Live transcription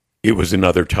It was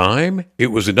another time,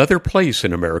 it was another place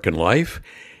in American life.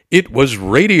 It was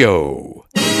radio.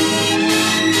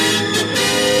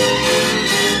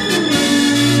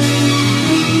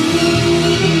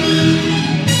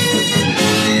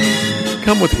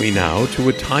 Come with me now to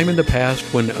a time in the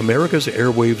past when America's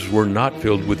airwaves were not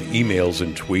filled with emails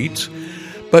and tweets,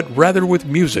 but rather with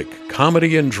music,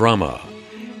 comedy, and drama.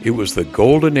 It was the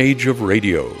golden age of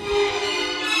radio.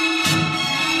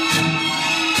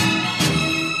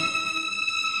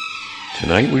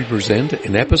 Tonight we present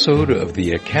an episode of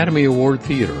the Academy Award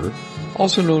Theater,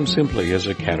 also known simply as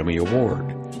Academy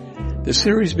Award. The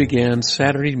series began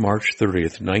Saturday, March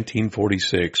 30th,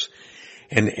 1946,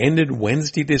 and ended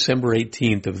Wednesday, December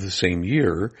 18th of the same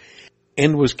year,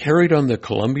 and was carried on the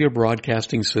Columbia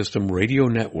Broadcasting System radio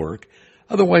network,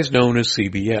 otherwise known as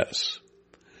CBS.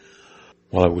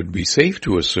 While it would be safe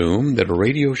to assume that a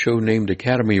radio show named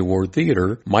Academy Award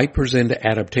Theater might present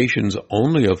adaptations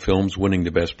only of films winning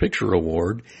the Best Picture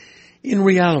award, in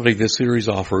reality the series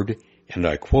offered, and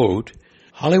I quote,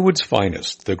 Hollywood's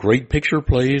finest, the great picture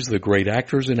plays, the great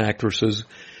actors and actresses,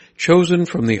 chosen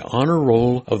from the honor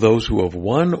roll of those who have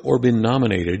won or been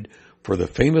nominated for the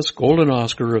famous Golden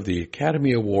Oscar of the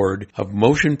Academy Award of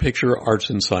Motion Picture Arts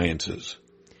and Sciences.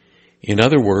 In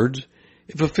other words,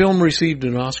 if a film received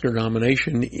an Oscar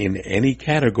nomination in any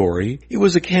category, it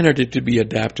was a candidate to be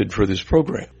adapted for this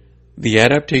program. The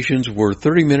adaptations were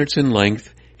 30 minutes in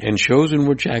length, and shows in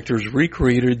which actors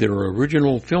recreated their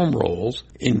original film roles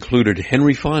included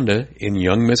Henry Fonda in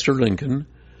Young Mr. Lincoln,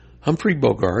 Humphrey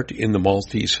Bogart in The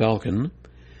Maltese Falcon,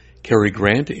 Cary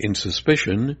Grant in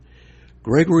Suspicion,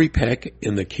 Gregory Peck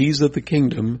in The Keys of the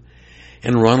Kingdom,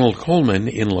 and Ronald Colman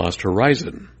in Lost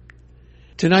Horizon.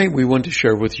 Tonight we want to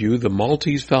share with you The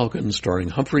Maltese Falcon starring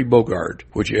Humphrey Bogart,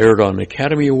 which aired on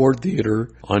Academy Award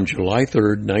Theater on July 3,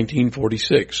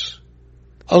 1946.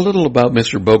 A little about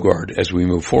Mr. Bogart as we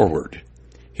move forward.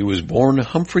 He was born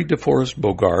Humphrey DeForest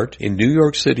Bogart in New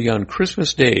York City on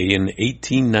Christmas Day in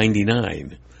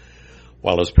 1899.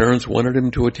 While his parents wanted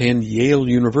him to attend Yale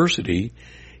University,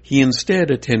 he instead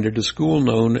attended a school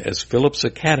known as Phillips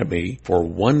Academy for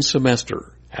one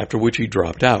semester, after which he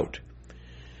dropped out.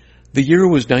 The year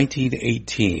was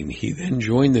 1918. He then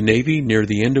joined the Navy near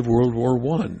the end of World War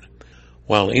I.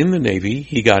 While in the Navy,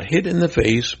 he got hit in the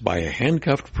face by a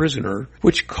handcuffed prisoner,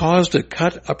 which caused a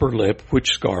cut upper lip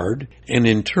which scarred, and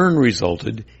in turn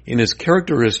resulted in his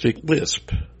characteristic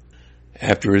lisp.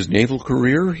 After his naval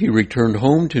career, he returned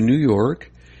home to New York,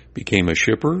 became a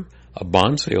shipper, a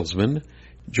bond salesman,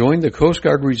 joined the Coast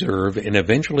Guard Reserve, and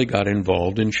eventually got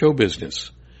involved in show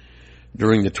business.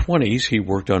 During the 20s, he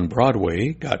worked on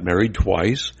Broadway, got married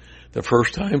twice, the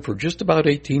first time for just about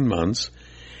 18 months,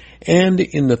 and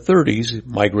in the 30s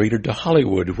migrated to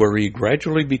Hollywood, where he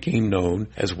gradually became known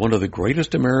as one of the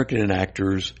greatest American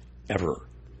actors ever.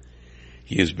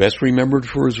 He is best remembered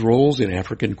for his roles in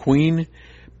African Queen,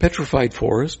 Petrified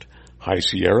Forest, High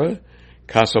Sierra,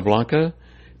 Casablanca,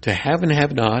 To Have and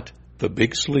Have Not, The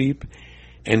Big Sleep,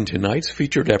 and tonight's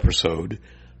featured episode,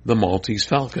 The Maltese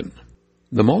Falcon.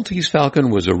 The Maltese Falcon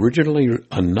was originally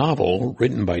a novel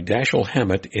written by Dashiell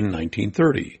Hammett in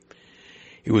 1930.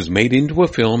 It was made into a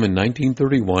film in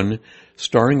 1931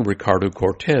 starring Ricardo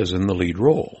Cortez in the lead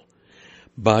role.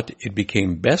 But it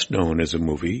became best known as a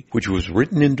movie which was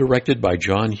written and directed by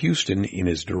John Huston in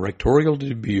his directorial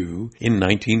debut in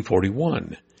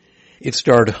 1941. It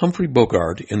starred Humphrey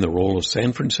Bogart in the role of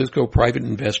San Francisco private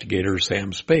investigator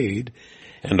Sam Spade,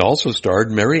 and also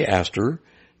starred Mary Astor,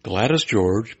 Gladys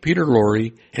George, Peter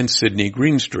Lorre, and Sidney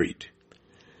Greenstreet.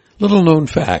 Little known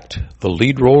fact, the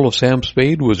lead role of Sam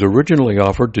Spade was originally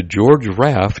offered to George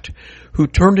Raft, who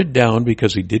turned it down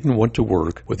because he didn't want to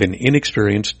work with an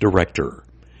inexperienced director.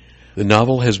 The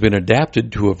novel has been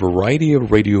adapted to a variety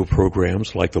of radio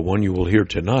programs like the one you will hear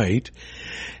tonight,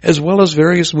 as well as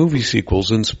various movie sequels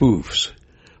and spoofs.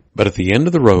 But at the end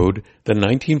of the road, the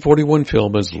 1941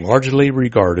 film is largely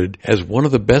regarded as one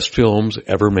of the best films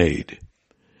ever made.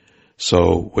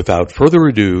 So, without further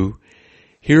ado,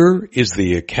 here is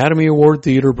the Academy Award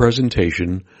Theater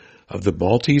presentation of The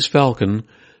Maltese Falcon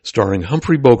starring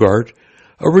Humphrey Bogart,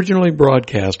 originally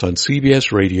broadcast on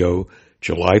CBS Radio,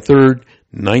 July 3rd,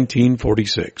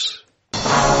 1946.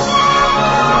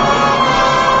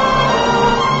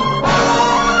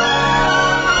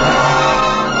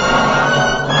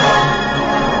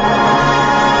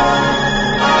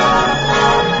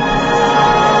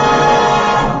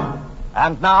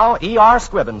 And now, E.R.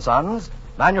 Squibb & Sons,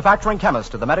 manufacturing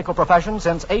chemist to the medical profession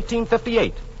since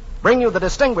 1858, bring you the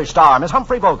distinguished star, Miss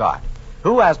Humphrey Bogart,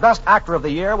 who, as Best Actor of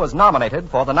the Year, was nominated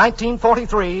for the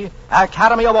 1943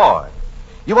 Academy Award.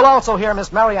 You will also hear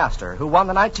Miss Mary Astor, who won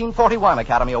the 1941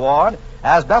 Academy Award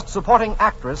as Best Supporting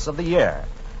Actress of the Year,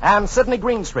 and Sidney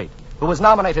Greenstreet, who was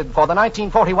nominated for the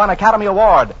 1941 Academy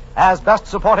Award as Best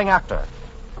Supporting Actor.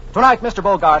 Tonight, Mr.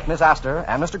 Bogart, Miss Astor,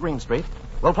 and Mr. Greenstreet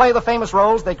will play the famous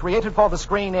roles they created for the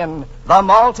screen in The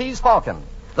Maltese Falcon,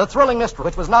 the thrilling mystery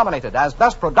which was nominated as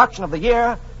Best Production of the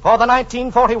Year for the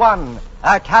 1941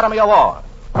 Academy Award.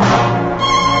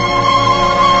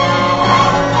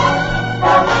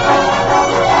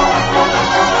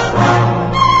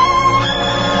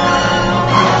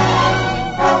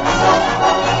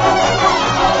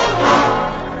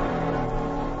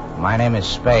 My name is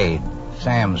Spade,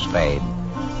 Sam Spade.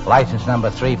 License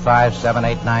number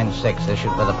 357896,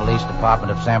 issued by the Police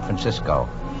Department of San Francisco.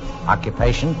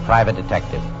 Occupation, private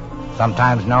detective,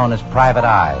 sometimes known as Private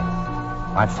Eye.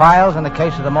 My files in the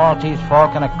case of the Maltese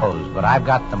Falcon are closed, but I've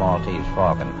got the Maltese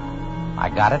Falcon. I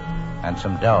got it, and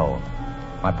some dough.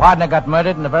 My partner got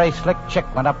murdered, and a very slick chick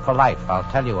went up for life.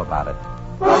 I'll tell you about it.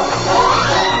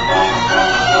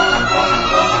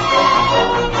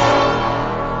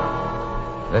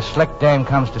 This slick dame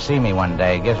comes to see me one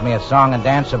day, gives me a song and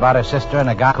dance about her sister and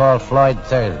a guy called Floyd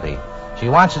Thursby. She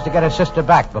wants us to get her sister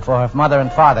back before her mother and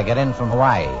father get in from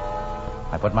Hawaii.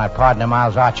 I put my partner,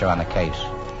 Miles Archer, on the case.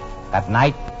 That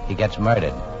night, he gets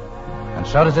murdered. And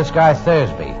so does this guy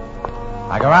Thursby.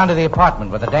 I go round to the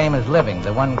apartment where the dame is living,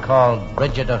 the one called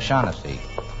Bridget O'Shaughnessy.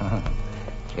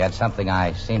 She had something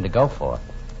I seemed to go for.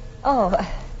 Oh,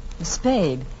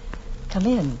 Spade, come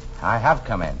in. I have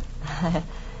come in.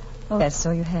 Oh, yes,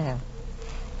 so you have.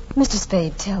 Mr.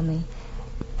 Spade, tell me,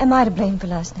 am I to blame for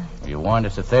last night? You warned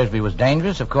us that Thursby was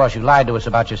dangerous. Of course, you lied to us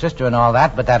about your sister and all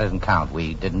that, but that doesn't count.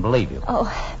 We didn't believe you. Oh,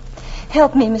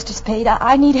 help me, Mr. Spade.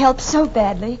 I need help so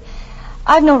badly.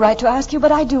 I've no right to ask you,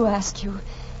 but I do ask you.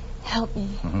 Help me.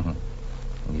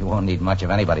 You won't need much of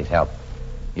anybody's help.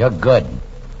 You're good.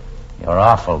 You're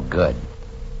awful good.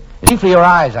 You see for your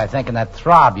eyes, I think, and that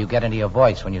throb you get into your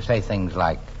voice when you say things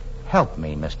like, help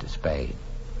me, Mr. Spade.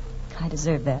 I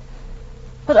deserve that.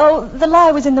 But, oh, the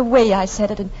lie was in the way I said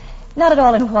it, and not at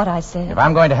all in what I said. If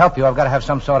I'm going to help you, I've got to have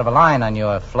some sort of a line on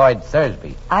your Floyd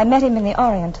Thursby. I met him in the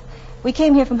Orient. We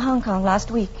came here from Hong Kong last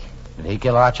week. Did he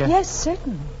kill Archer? Yes,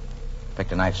 certainly.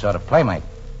 Picked a nice sort of playmate.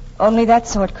 Only that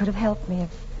sort could have helped me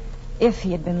if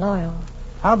he had been loyal.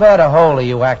 How bad a hole are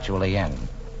you actually in?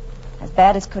 As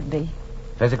bad as could be.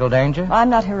 Physical danger?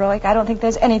 I'm not heroic. I don't think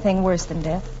there's anything worse than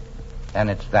death. Then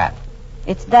it's that.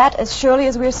 It's that as surely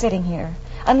as we're sitting here.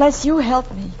 Unless you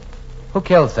help me. Who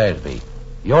killed Thursby?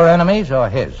 Your enemies or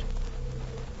his?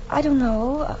 I don't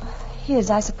know.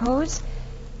 His, I suppose.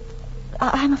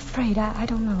 I'm afraid. I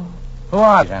don't know. Who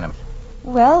are his enemies?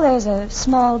 Well, there's a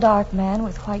small, dark man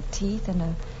with white teeth and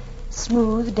a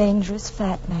smooth, dangerous,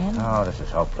 fat man. Oh, this is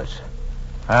hopeless.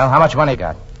 Well, how much money you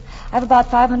got? I have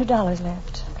about $500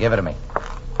 left. Give it to me.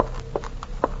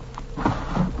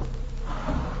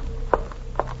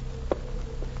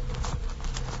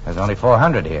 There's only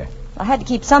 400 here. I had to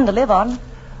keep some to live on.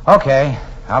 Okay.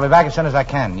 I'll be back as soon as I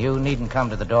can. You needn't come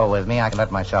to the door with me. I can let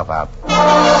myself out.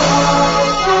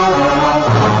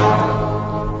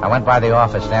 I went by the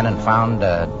office then and found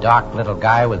a dark little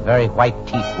guy with very white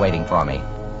teeth waiting for me.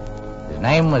 His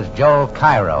name was Joel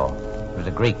Cairo. He was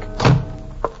a Greek.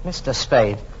 Mr.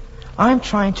 Spade, I'm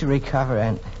trying to recover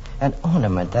an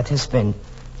ornament that has been,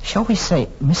 shall we say,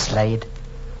 mislaid.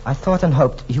 I thought and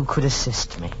hoped you could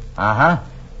assist me. Uh-huh.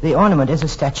 The ornament is a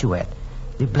statuette,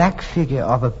 the black figure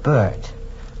of a bird.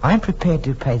 I'm prepared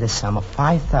to pay the sum of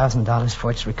 $5,000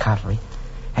 for its recovery,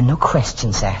 and no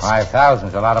questions asked.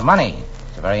 5,000's a lot of money.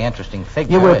 It's a very interesting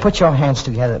figure. You will put your hands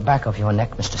together at the back of your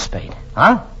neck, Mr. Spade.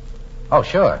 Huh? Oh,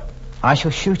 sure. I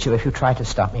shall shoot you if you try to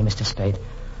stop me, Mr. Spade.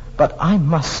 But I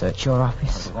must search your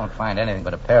office. You won't find anything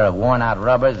but a pair of worn-out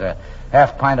rubbers, a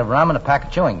half pint of rum, and a pack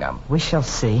of chewing gum. We shall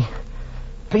see.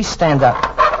 Please stand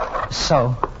up.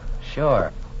 So.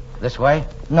 Sure. This way?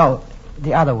 No,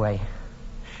 the other way.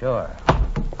 Sure.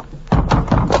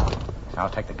 I'll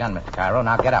take the gun, Mr. Cairo.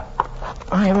 Now get up.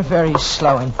 I am very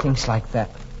slow in things like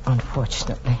that,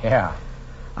 unfortunately. Yeah.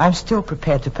 I'm still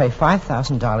prepared to pay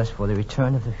 $5,000 for the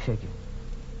return of the figure.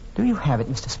 Do you have it,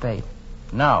 Mr. Spade?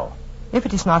 No. If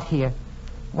it is not here,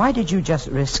 why did you just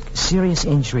risk serious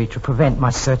injury to prevent my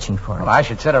searching for it? Well, I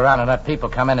should sit around and let people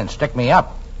come in and stick me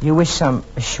up. You wish some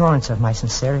assurance of my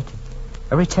sincerity?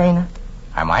 A retainer?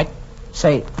 I might.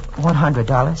 Say,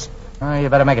 $100? You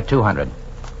better make it 200.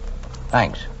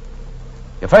 Thanks.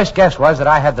 Your first guess was that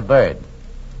I had the bird.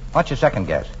 What's your second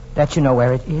guess? That you know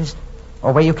where it is,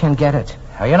 or where you can get it.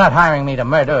 Now, you're not hiring me to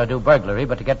murder or do burglary,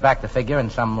 but to get back the figure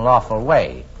in some lawful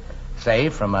way. Say,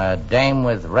 from a dame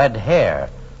with red hair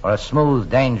or a smooth,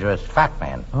 dangerous fat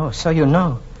man. Oh, so you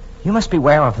know. You must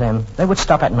beware of them. They would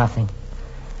stop at nothing.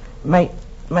 May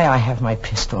I have my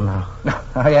pistol now?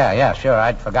 Oh, yeah, sure.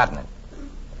 I'd forgotten it.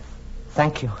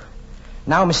 Thank you.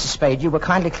 Now, Mr. Spade, you will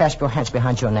kindly clasp your hands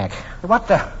behind your neck. What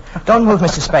the? Don't move,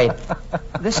 Mr. Spade.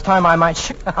 This time I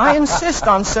might... I insist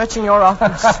on searching your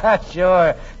office.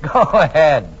 Sure. Go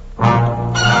ahead.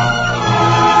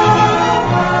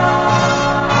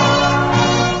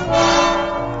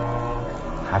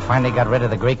 I finally got rid of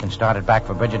the Greek and started back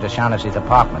for Bridget O'Shaughnessy's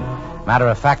apartment. Matter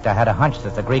of fact, I had a hunch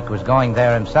that the Greek was going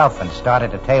there himself and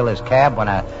started to tail his cab when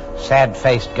a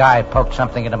sad-faced guy poked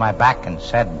something into my back and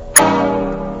said...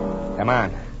 Come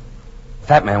on.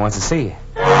 Fat man wants to see you.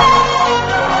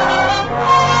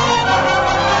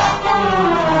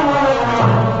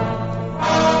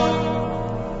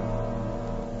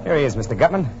 Here he is, Mr.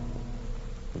 Gutman.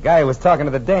 The guy who was talking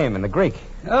to the dame and the Greek.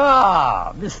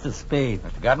 Ah, Mr. Spade.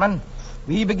 Mr. Gutman?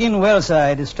 We begin well, sir.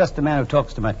 I distrust a man who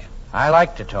talks too much. I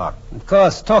like to talk. Of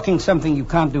course, talking's something you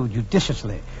can't do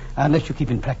judiciously unless you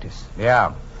keep in practice.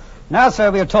 Yeah. Now,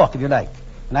 sir, we'll talk if you like.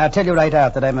 And I'll tell you right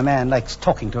out that I'm a man who likes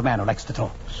talking to a man who likes to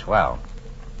talk. Swell.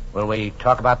 Will we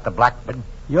talk about the Blackbird?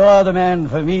 You're the man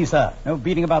for me, sir. No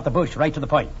beating about the bush, right to the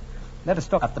point. Let us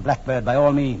talk about the Blackbird by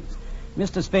all means.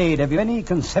 Mr. Spade, have you any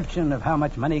conception of how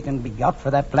much money can be got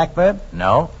for that Blackbird?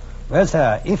 No. Well,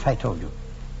 sir, if I told you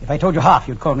half,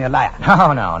 you'd call me a liar.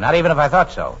 No, not even if I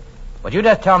thought so. But you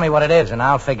just tell me what it is, and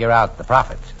I'll figure out the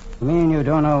profits. You mean you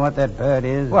don't know what that bird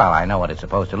is? Well, I know what it's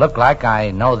supposed to look like.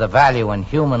 I know the value in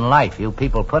human life you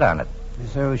people put on it.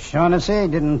 So Shaughnessy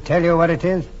didn't tell you what it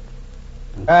is?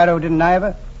 And Barrow didn't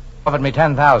either? Offered me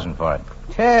 $10,000 for it.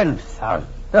 10,000.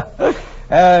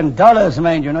 And dollars,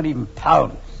 mind you, not even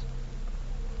pounds.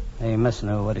 They must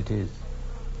know what it is.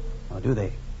 Or do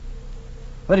they?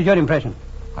 What is your impression?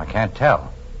 I can't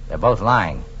tell. They're both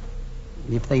lying.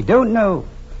 If they don't know,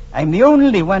 I'm the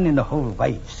only one in the whole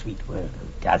wide, sweet world who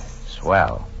does.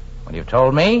 Swell. When you've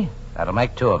told me, that'll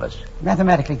make two of us.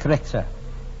 Mathematically correct, sir.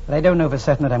 But I don't know for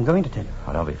certain that I'm going to tell you.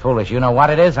 Oh, don't be foolish. You know what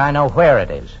it is. I know where it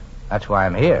is. That's why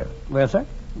I'm here. Well, sir,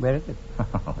 where is it?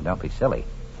 Don't be silly.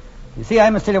 You see, I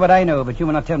must tell you what I know, but you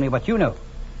will not tell me what you know.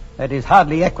 That is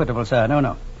hardly equitable, sir.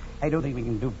 No. I don't think we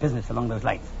can do business along those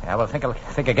lines. Yeah, well,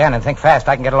 think again and think fast.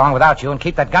 I can get along without you and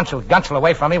keep that gunsel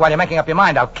away from me while you're making up your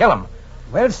mind. I'll kill him.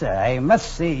 Well, sir, I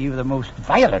must say you're the most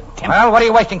violent temper. Well, what are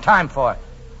you wasting time for?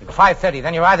 It's 5:30.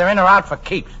 Then you're either in or out for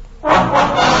keeps.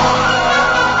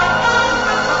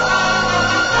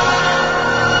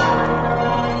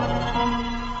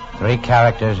 3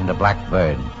 characters and a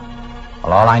blackbird.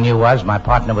 Well, all I knew was my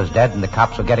partner was dead and the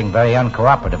cops were getting very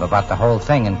uncooperative about the whole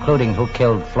thing, including who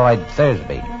killed Floyd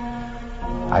Thursby.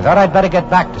 I thought I'd better get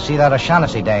back to see that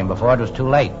O'Shaughnessy dame before it was too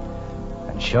late.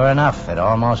 And sure enough, it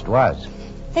almost was.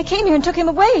 They came here and took him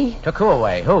away. Took who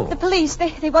away? Who? The police.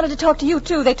 They wanted to talk to you,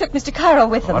 too. They took Mr. Cairo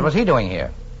with them. What was he doing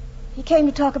here? He came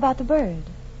to talk about the bird.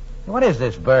 What is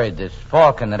this bird, this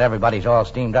falcon that everybody's all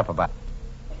steamed up about?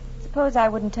 Suppose I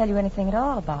wouldn't tell you anything at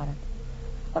all about it.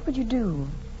 What would you do?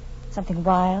 Something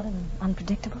wild and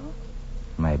unpredictable?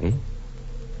 Maybe.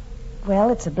 Well,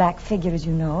 it's a black figure, as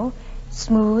you know.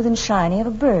 Smooth and shiny of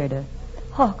a bird. A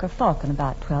hawk or falcon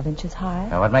about 12 inches high.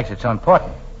 Now, what makes it so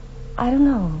important? I don't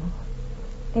know.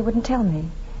 They wouldn't tell me.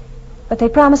 But they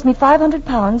promised me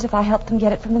 £500 if I helped them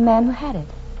get it from the man who had it.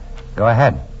 Go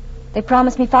ahead. They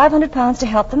promised me £500 to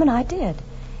help them, and I did.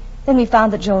 Then we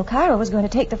found that Joel Cairo was going to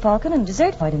take the falcon and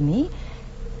desert Floyd and me.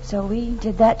 So we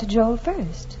did that to Joel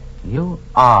first. You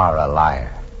are a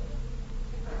liar.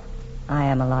 I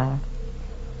am a liar.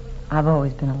 I've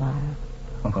always been a liar.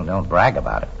 Well, don't brag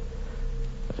about it.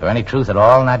 Is there any truth at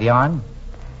all in that yarn?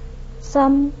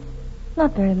 Some.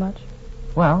 Not very much.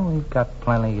 Well, we've got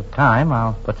plenty of time.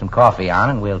 I'll put some coffee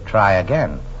on and we'll try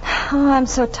again. Oh, I'm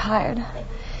so tired.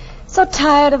 So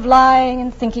tired of lying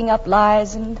and thinking up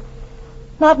lies and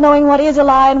not knowing what is a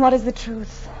lie and what is the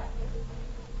truth.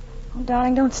 Oh,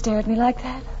 darling, don't stare at me like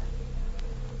that.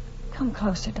 Come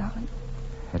closer, darling.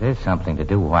 It is something to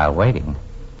do while waiting.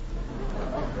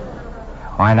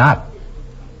 Why not?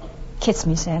 Kiss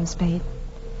me, Sam Spade.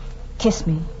 Kiss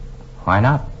me. Why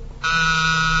not?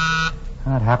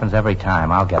 That happens every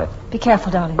time. I'll get it. Be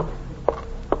careful, darling.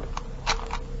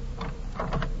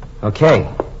 Okay.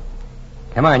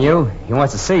 Come on, you. He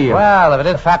wants to see you. Well, if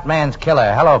it is Fat Man's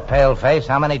killer. Hello, paleface.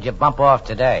 How many did you bump off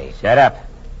today? Shut up.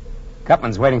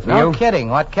 Gutman's waiting for you. No kidding.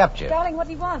 What kept you? Darling, what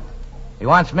do you want? He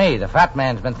wants me. The Fat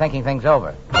Man's been thinking things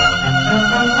over.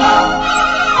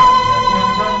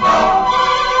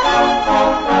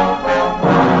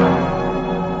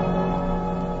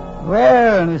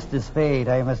 Well, Mr. Spade.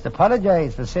 I must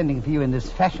apologize for sending for you in this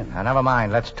fashion. Now, never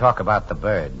mind. Let's talk about the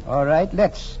bird. All right,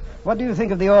 let's. What do you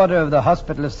think of the order of the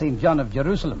Hospital of St. John of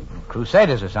Jerusalem?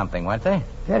 Crusaders or something, weren't they?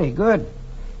 Very good.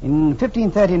 In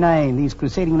 1539, these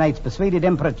crusading knights persuaded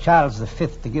Emperor Charles V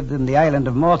to give them the island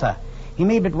of Malta. He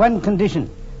made but one condition.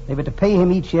 They were to pay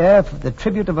him each year for the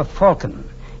tribute of a falcon,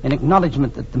 in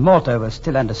acknowledgement that Malta was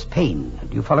still under Spain.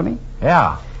 Do you follow me?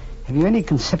 Yeah. Have you any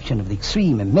conception of the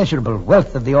extreme, immeasurable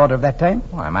wealth of the order of that time?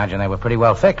 Well, I imagine they were pretty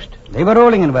well fixed. They were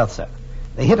rolling in wealth, sir.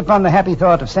 They hit upon the happy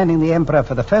thought of sending the emperor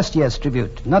for the first year's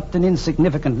tribute, not an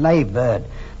insignificant live bird,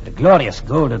 but a glorious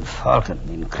golden falcon,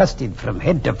 encrusted from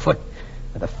head to foot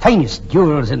with the finest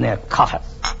jewels in their coffers.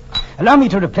 Allow me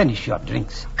to replenish your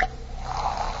drinks.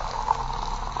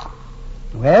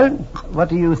 Well, what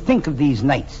do you think of these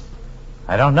knights?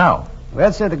 I don't know.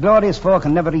 Well, sir, the glorious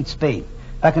falcon never reached Spain.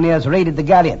 Buccaneers raided the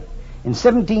galleon. In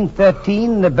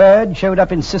 1713, the bird showed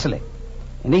up in Sicily.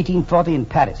 In 1840, in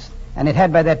Paris. And it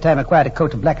had by that time acquired a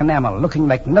coat of black enamel, looking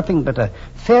like nothing but a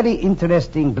fairly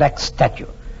interesting black statue.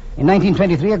 In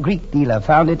 1923, a Greek dealer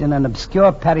found it in an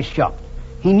obscure Paris shop.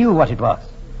 He knew what it was.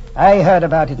 I heard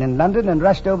about it in London and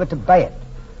rushed over to buy it.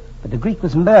 But the Greek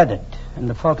was murdered and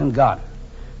the falcon gone.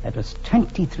 That was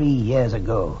 23 years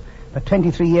ago. For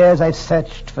 23 years, I've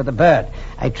searched for the bird.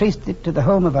 I traced it to the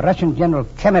home of a Russian General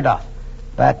Kemedov,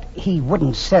 but he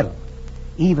wouldn't sell,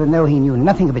 even though he knew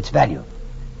nothing of its value.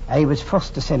 I was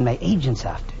forced to send my agents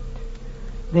after it.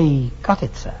 They got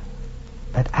it, sir,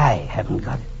 but I haven't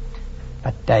got it.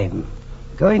 But I'm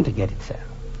going to get it, sir.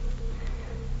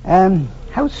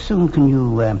 How soon are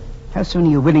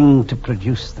you willing to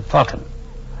produce the falcon?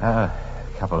 A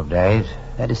couple of days.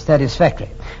 That is satisfactory.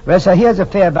 Well, sir, here's a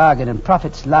fair bargain and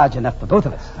profits large enough for both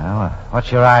of us. Well,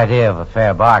 what's your idea of a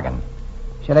fair bargain?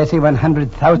 Shall I say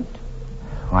 100,000?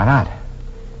 Why not?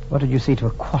 What would you say to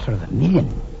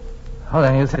 $250,000? Oh,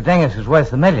 then you think this is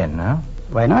worth $1 million, huh?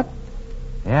 Why not?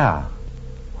 Yeah.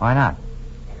 Why not?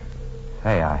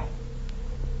 Hey,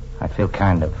 I feel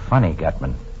kind of funny,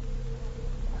 Gutman.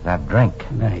 That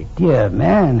drink. My dear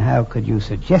man, how could you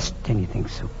suggest anything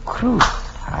so crude?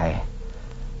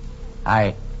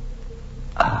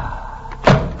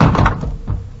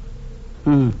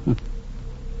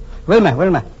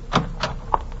 Wilma.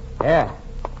 Yeah.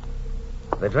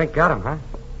 The drink got him, huh?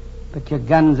 Put your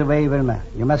guns away, Wilma.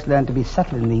 You must learn to be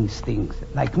subtle in these things,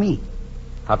 like me.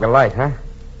 Up your light, huh?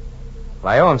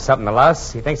 Well, I owe him something, the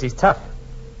louse. He thinks he's tough.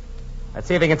 Let's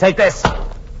see if he can take this.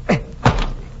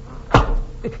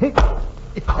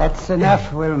 That's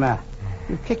enough, Wilma.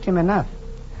 You've kicked him enough.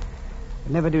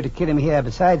 It'll never do to kill him here.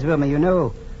 Besides, Wilma, you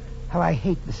know how I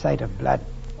hate the sight of blood.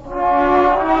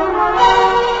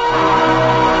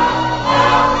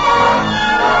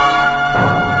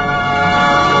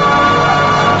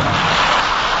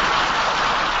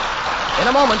 In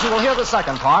a moment, you will hear the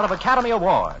second part of Academy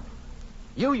Award.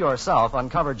 You yourself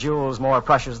uncover jewels more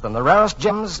precious than the rarest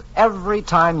gems every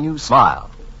time you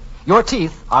smile. Your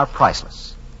teeth are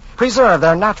priceless. Preserve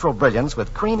their natural brilliance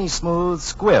with creamy, smooth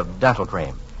Squibb dental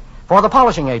cream. For the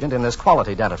polishing agent in this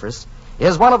quality dentifrice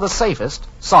is one of the safest,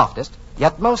 softest,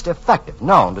 yet most effective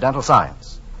known to dental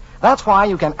science. That's why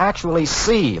you can actually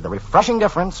see the refreshing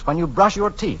difference when you brush your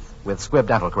teeth with Squibb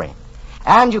dental cream.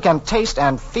 And you can taste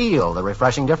and feel the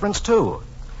refreshing difference, too.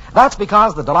 That's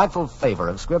because the delightful flavor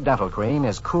of Squibb dental cream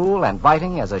is cool and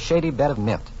biting as a shady bed of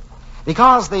mint.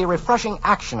 Because the refreshing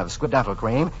action of Squibb dental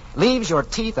cream leaves your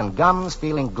teeth and gums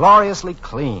feeling gloriously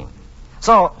clean.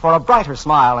 So, for a brighter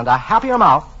smile and a happier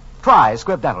mouth, try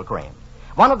Squibb dental cream,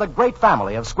 one of the great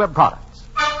family of Squibb products.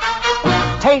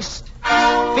 Taste,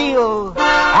 feel,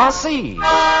 and see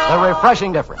the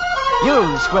refreshing difference.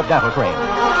 Use Squibb dental cream.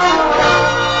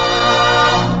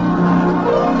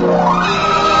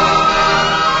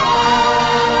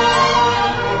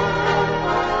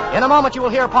 In a moment, you will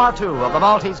hear part 2 of the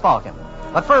Maltese Falcon.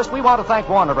 But first, we want to thank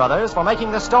Warner Brothers for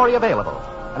making this story available.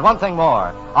 And one thing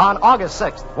more. On August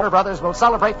 6th, Warner Brothers will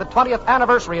celebrate the 20th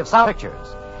anniversary of Sound Pictures.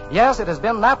 Yes, it has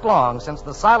been that long since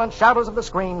the silent shadows of the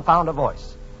screen found a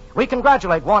voice. We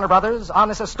congratulate Warner Brothers on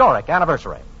this historic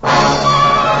anniversary.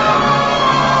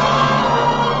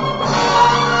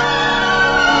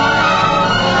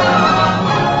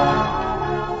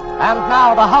 And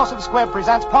now, the House of Squibb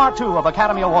presents part 2 of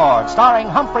Academy Award, starring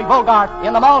Humphrey Bogart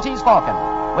in The Maltese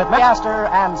Falcon, with May Astor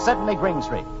and Sidney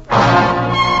Greenstreet.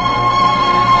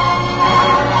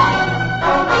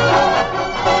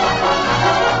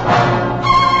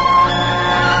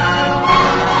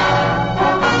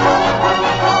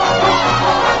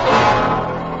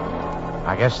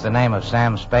 I guess the name of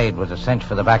Sam Spade was a cinch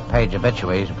for the back page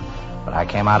obituaries, but I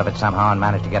came out of it somehow and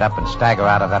managed to get up and stagger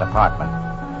out of that apartment.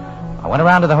 I went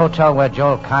around to the hotel where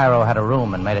Joel Cairo had a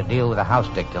room and made a deal with a house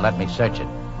dick to let me search it.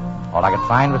 All I could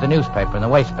find was a newspaper in the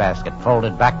wastebasket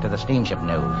folded back to the steamship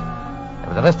news. There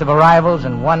was a list of arrivals,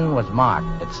 and one was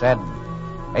marked. It said,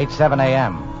 8:07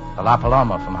 a.m., the La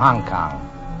Paloma from Hong Kong.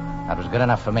 That was good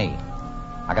enough for me.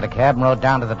 I got a cab and rode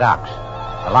down to the docks.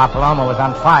 The La Paloma was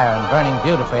on fire and burning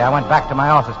beautifully. I went back to my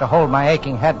office to hold my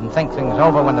aching head and think things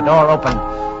over when the door opened.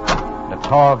 And a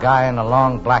tall guy in a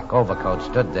long black overcoat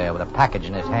stood there with a package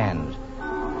in his hands,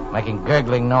 making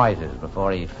gurgling noises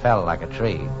before he fell like a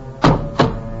tree.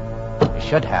 He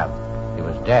should have. He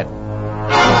was dead.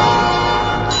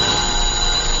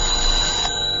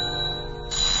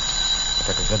 I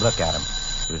took a good look at him.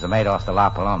 He was the mate off the La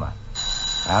Paloma.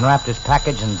 I unwrapped his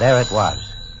package, and there it was.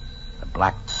 The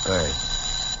black bird.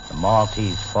 The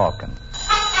Maltese Falcon.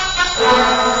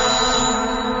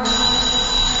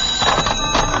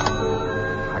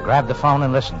 I grabbed the phone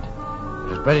and listened. It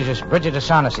was Bridget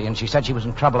O'Shaughnessy, and she said she was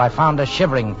in trouble. I found her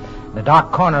shivering in the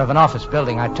dark corner of an office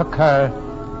building. I took her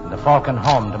and the Falcon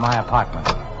home to my apartment.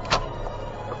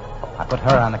 I put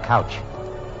her on the couch.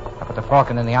 I put the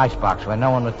Falcon in the icebox where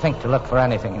no one would think to look for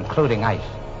anything, including ice.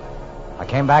 I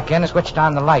came back in and switched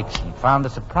on the lights and found the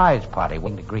surprise party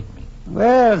waiting to greet me.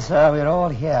 Well, sir, we're all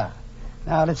here.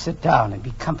 Now let's sit down and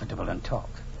be comfortable and talk.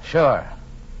 Sure.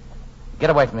 Get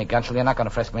away from me, Gunshall. You're not going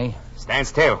to frisk me. Stand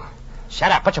still.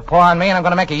 Shut up. Put your paw on me, and I'm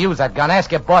going to make you use that gun.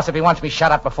 Ask your boss if he wants me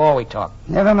shut up before we talk.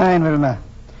 Never mind, Wilma.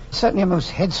 Certainly a most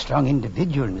headstrong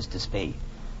individual, Mr. Spade.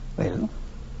 Well,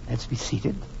 let's be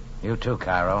seated. You too,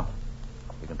 Cairo.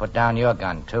 You can put down your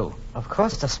gun, too. Of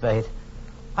course, Mr. Spade.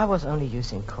 I was only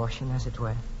using caution, as it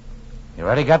were. You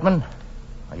ready, Gutman?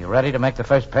 Are you ready to make the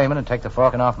first payment and take the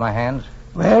Falcon off my hands?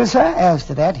 Well, sir, as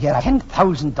to that, here are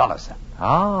 $10,000, sir.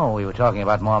 Oh, we were talking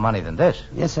about more money than this.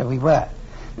 Yes, sir, we were.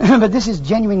 But this is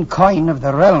genuine coin of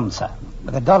the realm, sir.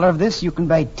 With $1 of this, you can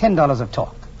buy $10 of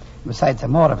talk. Besides, there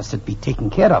are more of us that be taken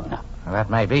care of now. Well, that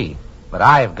may be, but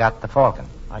I've got the Falcon.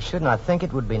 I should not think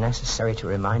it would be necessary to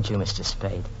remind you, Mr.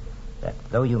 Spade, that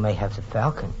though you may have the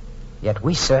Falcon, yet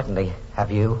we certainly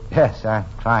have you. Yes, I'm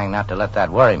trying not to let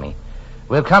that worry me.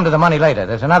 We'll come to the money later.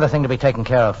 There's another thing to be taken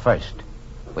care of first.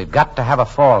 We've got to have a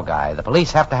fall guy. The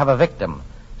police have to have a victim.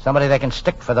 Somebody they can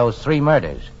stick for those 3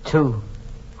 murders. 2.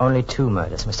 Only 2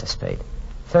 murders, Mr. Spade.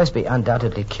 Thursby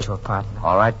undoubtedly killed your partner.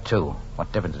 All right, 2.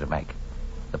 What difference does it make?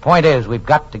 The point is, we've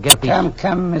got to get these...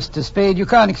 Come, Mr. Spade. You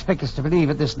can't expect us to believe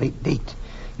at this late date.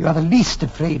 You are the least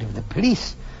afraid of the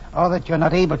police, or that you're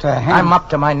not able to handle... I'm up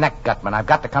to my neck, Gutman. I've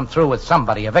got to come through with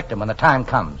somebody, a victim, when the time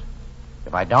comes.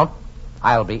 If I don't,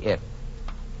 I'll be it.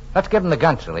 Let's give him the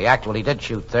Gunshall. He actually did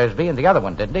shoot Thursby, and the other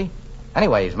one, didn't he?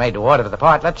 Anyway, he's made to order for the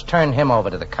part. Let's turn him over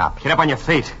to the cops. Get up on your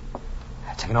feet.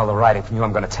 I've taken all the riding from you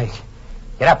I'm going to take.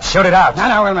 Get up. Shoot it out.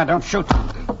 No, Wilma, don't shoot.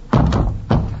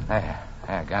 There,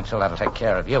 Gunshall, that'll take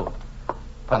care of you.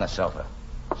 Put on the sofa.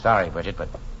 Sorry, Bridget, but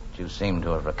you seem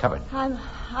to have recovered.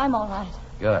 I'm all right.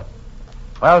 Good.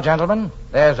 Well, gentlemen,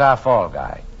 there's our fall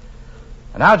guy.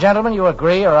 And now, gentlemen, you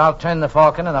agree or I'll turn the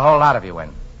Falcon and the whole lot of you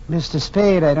in. Mr.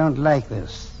 Spade, I don't like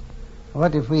this.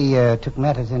 What if we took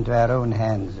matters into our own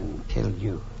hands and killed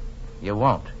you? You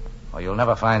won't, or you'll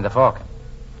never find the Falcon.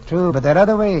 True, but there are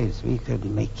other ways we could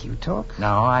make you talk.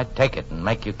 No, I'd take it and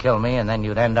make you kill me, and then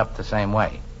you'd end up the same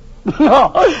way.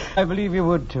 No, I believe you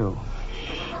would, too.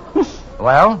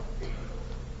 Well?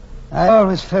 I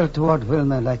always felt toward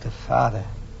Wilma like a father.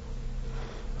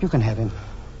 You can have him.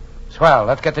 Swell.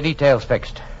 Let's get the details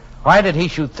fixed. Why did he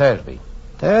shoot Thursby?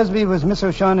 Thursby was Miss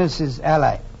O'Shaughnessy's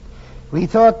ally. We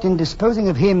thought in disposing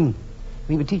of him,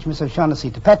 we would teach Miss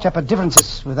O'Shaughnessy to patch up her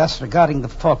differences with us regarding the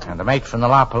Falcon. And the mate from the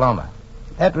La Paloma.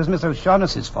 That was Miss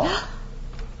O'Shaughnessy's fault.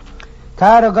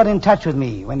 Cairo got in touch with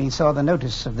me when he saw the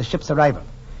notice of the ship's arrival.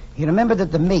 He remembered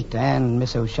that the mate and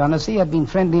Miss O'Shaughnessy had been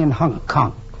friendly in Hong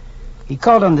Kong. He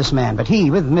called on this man, but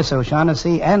he, with Miss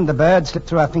O'Shaughnessy and the bird, slipped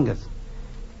through our fingers.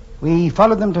 We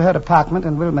followed them to her apartment,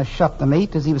 and Wilma shot the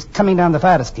mate as he was coming down the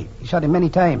fire escape. He shot him many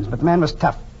times, but the man was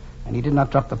tough, and he did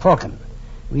not drop the Falcon.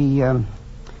 We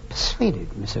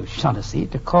persuaded Miss O'Shaughnessy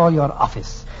to call your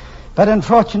office, but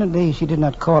unfortunately she did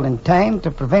not call in time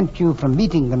to prevent you from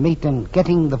meeting the mate and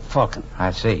getting the Falcon.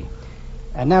 I see.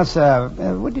 And now, sir,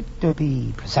 would it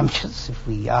be presumptuous if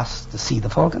we asked to see the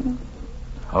Falcon?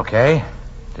 Okay.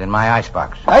 It's in my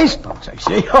icebox. Icebox, I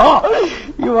see.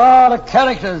 Oh, you are a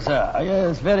character, sir.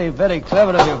 Yes, very, very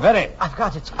clever of you, very. I've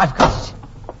got it. I've got it.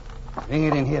 Bring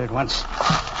it in here at once.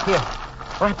 Here,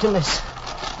 wrapped in this.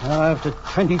 Now, after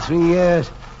 23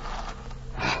 years.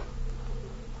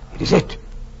 It is it.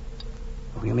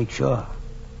 We'll make sure.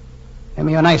 Give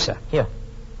me your knife, sir. Here.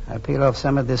 I'll peel off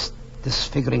some of this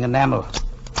disfiguring enamel.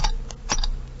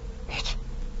 It's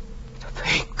a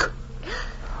fake.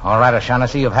 All right,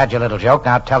 O'Shaughnessy, you've had your little joke.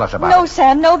 Now tell us about No, it.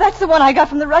 Sam, no, that's the one I got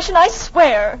from the Russian, I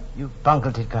swear. You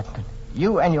bungled it, Gutman.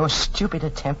 You and your stupid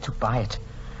attempt to buy it.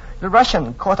 The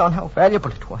Russian caught on how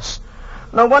valuable it was.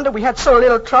 No wonder we had so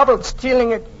little trouble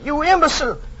stealing it. You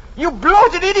imbecile! You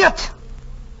bloated idiot!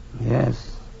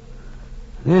 Yes.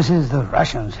 This is the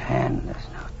Russian's hand. There's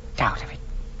no doubt of it.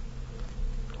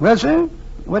 Well, sir,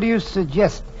 what do you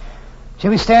suggest? Shall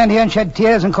we stand here and shed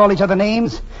tears and call each other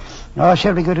names? Or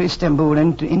shall we go to Istanbul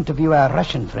and to interview our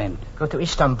Russian friend? Go to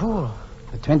Istanbul?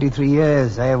 For 23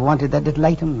 years, I have wanted that little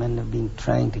item and have been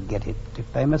trying to get it.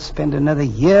 If I must spend another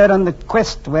year on the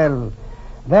quest, well,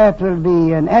 that will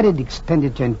be an added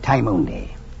expenditure in time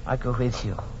only. I go with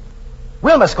you.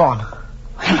 Wilma's gone.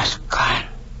 Wilma's gone.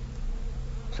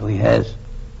 So he has.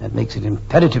 That makes it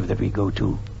imperative that we go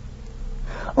too.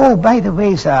 Oh, by the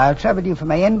way, sir, I'll trouble you for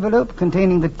my envelope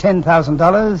containing the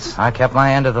 $10,000. I kept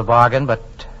my end of the bargain, but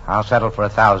I'll settle for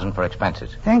 $1,000 for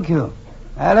expenses. Thank you.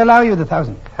 I'll allow you the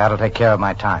 $1,000. That'll take care of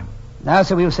my time. Now,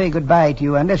 sir, we'll say goodbye to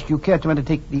you unless you care to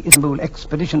undertake the Istanbul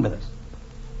expedition with us.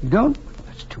 You don't?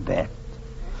 That's too bad.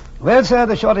 Well, sir,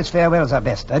 the shortest farewells are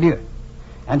best. Adieu.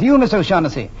 And to you, Mr.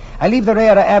 O'Shaughnessy, I leave the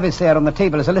rare avis there on the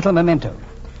table as a little memento.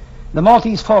 The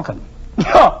Maltese Falcon.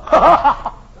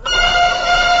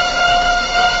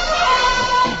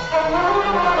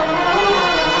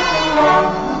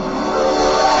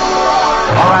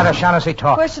 All right, O'Shaughnessy,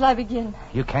 talk. Where shall I begin?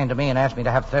 You came to me and asked me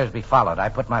to have Thursby followed. I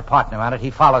put my partner on it. He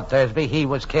followed Thursby. He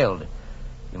was killed.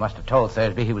 You must have told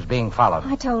Thursby he was being followed.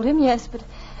 I told him, yes, but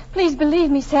please believe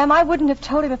me, Sam, I wouldn't have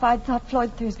told him if I'd thought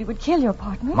Floyd Thursby would kill your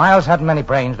partner. Miles hadn't many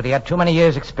brains, but he had too many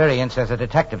years' experience as a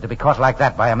detective to be caught like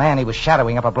that by a man he was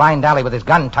shadowing up a blind alley with his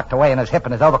gun tucked away in his hip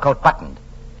and his overcoat buttoned.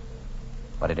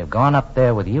 But he'd have gone up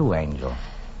there with you, Angel.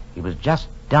 He was just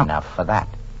dumb enough for that.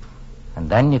 And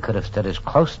then you could have stood as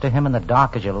close to him in the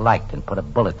dark as you liked and put a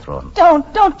bullet through him.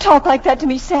 Don't talk like that to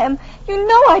me, Sam. You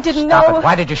know I didn't know. Stop it.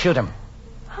 Why did you shoot him?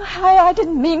 I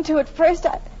didn't mean to at first.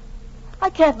 I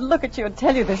can't look at you and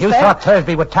tell you this, You Sam. thought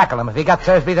Thursby would tackle him. If he got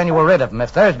Thursby, then you were rid of him. If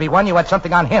Thursby won, you had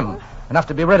something on him. Enough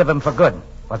to be rid of him for good.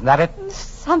 Wasn't that it?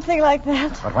 Something like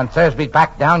that. But when Thursby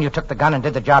backed down, you took the gun and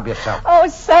did the job yourself. Oh,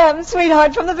 Sam,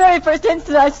 sweetheart, from the very first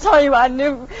instant I saw you, I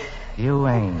knew. You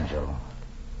angel.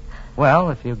 Well,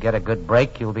 if you get a good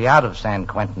break, you'll be out of San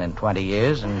Quentin in 20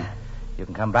 years, and you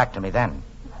can come back to me then.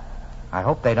 I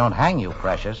hope they don't hang you,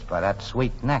 precious, by that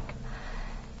sweet neck.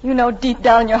 You know deep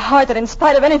down in your heart that in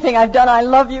spite of anything I've done, I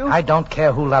love you. I don't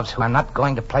care who loves who. I'm not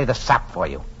going to play the sap for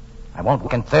you. I won't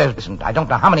work in Thursdays, and I don't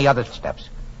know how many other steps.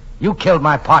 You killed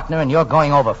my partner, and you're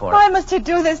going over for it. Why must you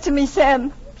do this to me,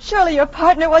 Sam? Surely your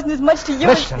partner wasn't as much to you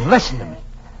Listen to me.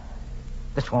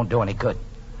 This won't do any good.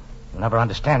 You'll never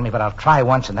understand me, but I'll try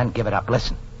once and then give it up.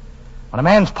 Listen. When a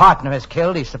man's partner is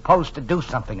killed, he's supposed to do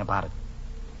something about it.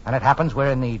 And it happens we're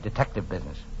in the detective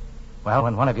business. Well,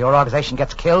 when one of your organization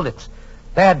gets killed, it's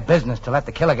bad business to let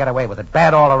the killer get away with it.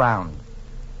 Bad all around.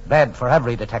 Bad for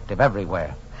every detective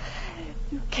everywhere.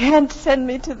 You can't send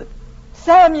me to the...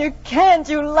 Sam, you can't.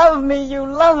 You love me. You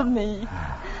love me.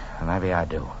 Maybe I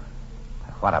do.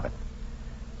 What of it?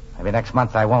 Maybe next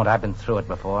month I won't. I've been through it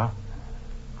before.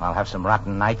 I'll have some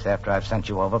rotten nights after I've sent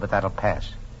you over, but that'll pass.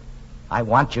 I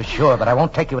want you, sure, but I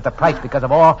won't take you at the price because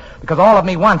all of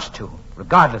me wants to,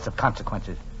 regardless of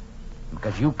consequences.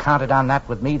 Because you counted on that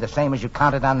with me the same as you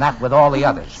counted on that with all the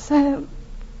others. Sam,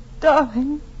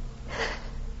 darling,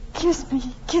 kiss me,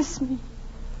 kiss me.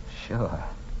 Sure.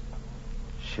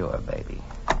 Sure, baby.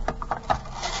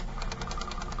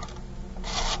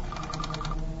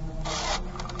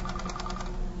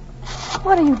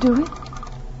 What are you doing?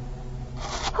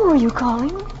 Who are you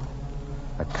calling?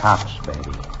 The cops,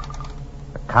 baby.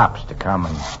 The cops to come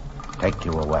and take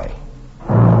you away.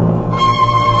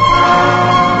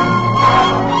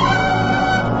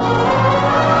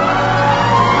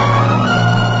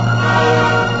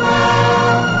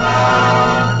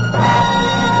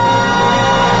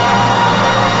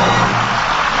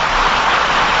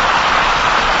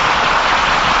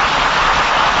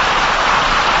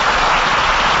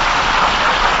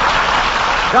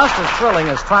 Just as thrilling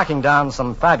as tracking down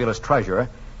some fabulous treasure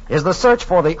is the search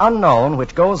for the unknown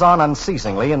which goes on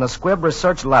unceasingly in the Squibb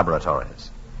Research Laboratories.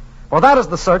 For that is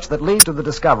the search that leads to the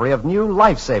discovery of new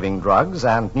life-saving drugs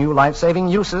and new life-saving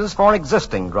uses for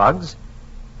existing drugs.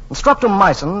 And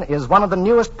streptomycin is one of the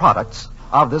newest products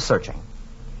of this searching.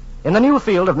 In the new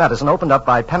field of medicine opened up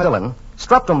by penicillin,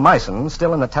 streptomycin,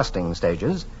 still in the testing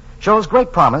stages, shows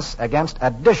great promise against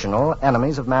additional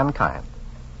enemies of mankind.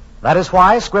 That is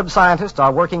why Squibb scientists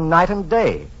are working night and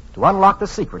day to unlock the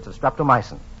secrets of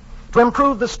streptomycin, to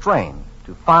improve the strain,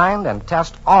 to find and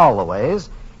test all the ways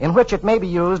in which it may be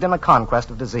used in the conquest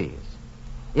of disease.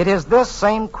 It is this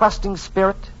same questing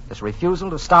spirit, this refusal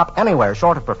to stop anywhere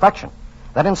short of perfection,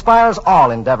 that inspires all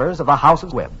endeavors of the House of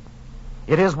Squibb.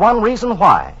 It is one reason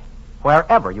why,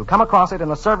 wherever you come across it in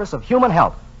the service of human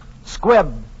health,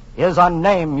 Squibb is a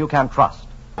name you can trust.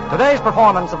 Today's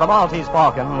performance of the Maltese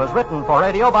Falcon was written for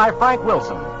radio by Frank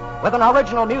Wilson, with an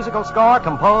original musical score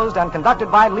composed and conducted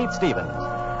by Leith Stevens.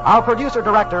 Our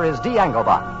producer-director is Dee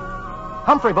Engelbach.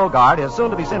 Humphrey Bogart is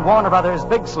soon to be seen in Warner Brothers'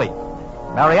 Big Sleep.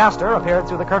 Mary Astor appeared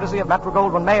through the courtesy of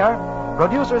Metro-Goldwyn-Mayer,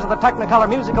 producers of the Technicolor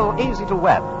musical Easy to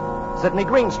Wed. Sidney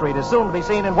Greenstreet is soon to be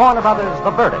seen in Warner Brothers'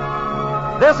 The Verdict.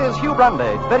 This is Hugh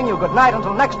Brundage bidding you good night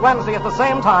until next Wednesday at the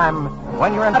same time,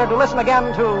 when you're invited to listen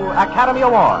again to Academy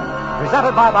Award,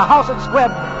 presented by the House of Squibb,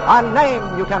 a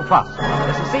name you can trust.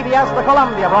 This is CBS, the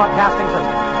Columbia Broadcasting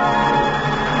System.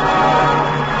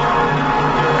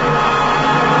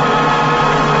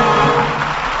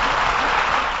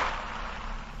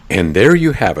 And there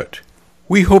you have it.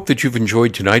 We hope that you've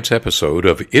enjoyed tonight's episode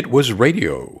of It Was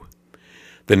Radio.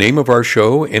 The name of our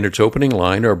show and its opening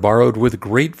line are borrowed with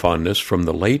great fondness from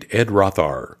the late Ed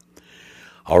Rothar.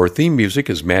 Our theme music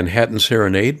is Manhattan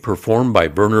Serenade, performed by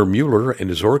Werner Mueller and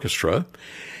his orchestra,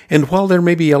 and while there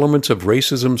may be elements of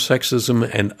racism, sexism,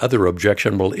 and other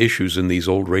objectionable issues in these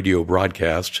old radio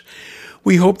broadcasts,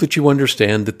 we hope that you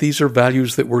understand that these are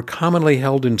values that were commonly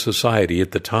held in society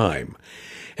at the time,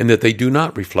 and that they do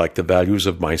not reflect the values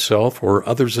of myself or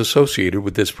others associated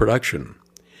with this production.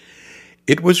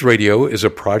 It Was Radio is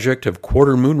a project of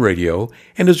Quarter Moon Radio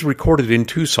and is recorded in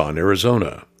Tucson,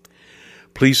 Arizona.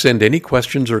 Please send any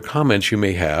questions or comments you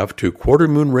may have to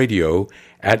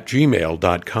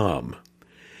quartermoonradio@gmail.com.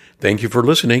 Thank you for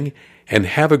listening, and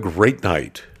have a great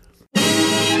night.